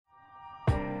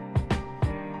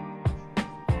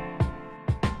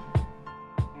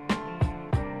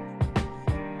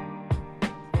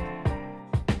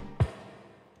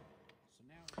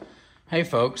Hey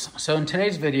folks, so in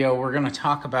today's video, we're going to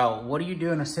talk about what do you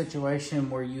do in a situation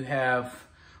where you have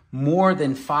more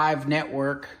than 5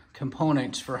 network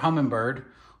components for Humminbird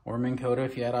or Minn Kota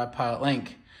if you had iPilot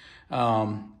Link,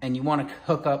 and you want to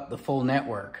hook up the full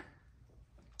network.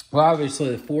 Well,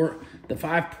 obviously the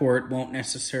 5 port won't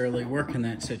necessarily work in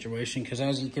that situation because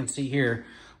as you can see here,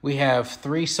 we have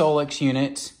 3 Solix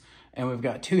units and we've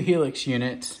got 2 Helix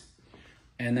units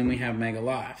and then we have Mega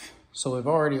Live. So we've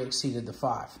already exceeded the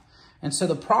 5. And so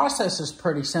the process is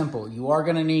pretty simple. You are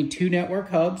going to need 2 network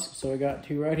hubs. So we got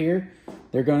 2 right here.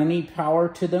 They're going to need power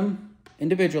to them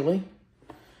individually.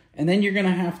 And then you're going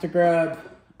to have to grab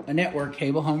a network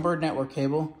cable, Humminbird network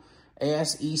cable,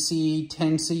 ASEC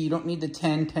 10C. You don't need the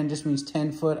 10. 10 just means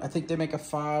 10 foot. I think they make a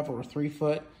 5 or a 3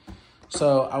 foot.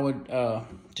 So I would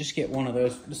just get one of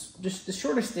those, just the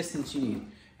shortest distance you need.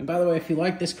 And by the way, if you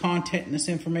like this content and this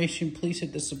information, please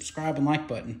hit the subscribe and like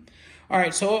button. All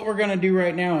right, so what we're gonna do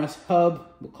right now is hub,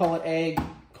 we'll call it A,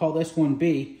 call this one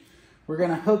B. We're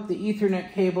gonna hook the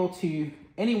Ethernet cable to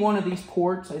any one of these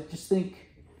ports. I just think,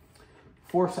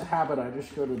 force of habit, I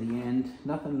just go to the end.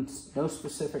 No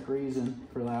specific reason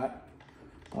for that.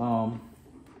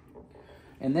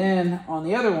 And then on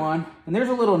the other one, and there's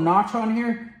a little notch on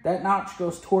here, that notch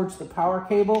goes towards the power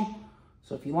cable.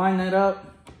 So if you line that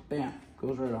up, bam,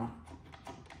 goes right on.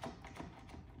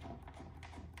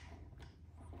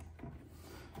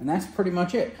 And that's pretty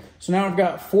much it. So now I've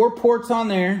got 4 ports on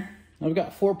there.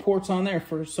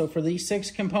 So for these 6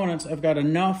 components, I've got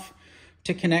enough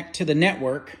to connect to the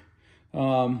network.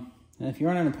 And if you're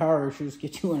running into power issues,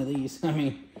 get you one of these. I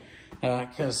mean,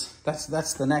 because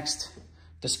that's the next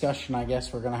discussion I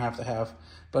guess we're gonna have to have.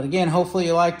 But again, hopefully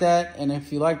you like that. And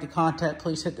if you like the content,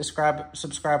 please hit the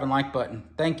subscribe and like button.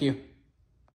 Thank you.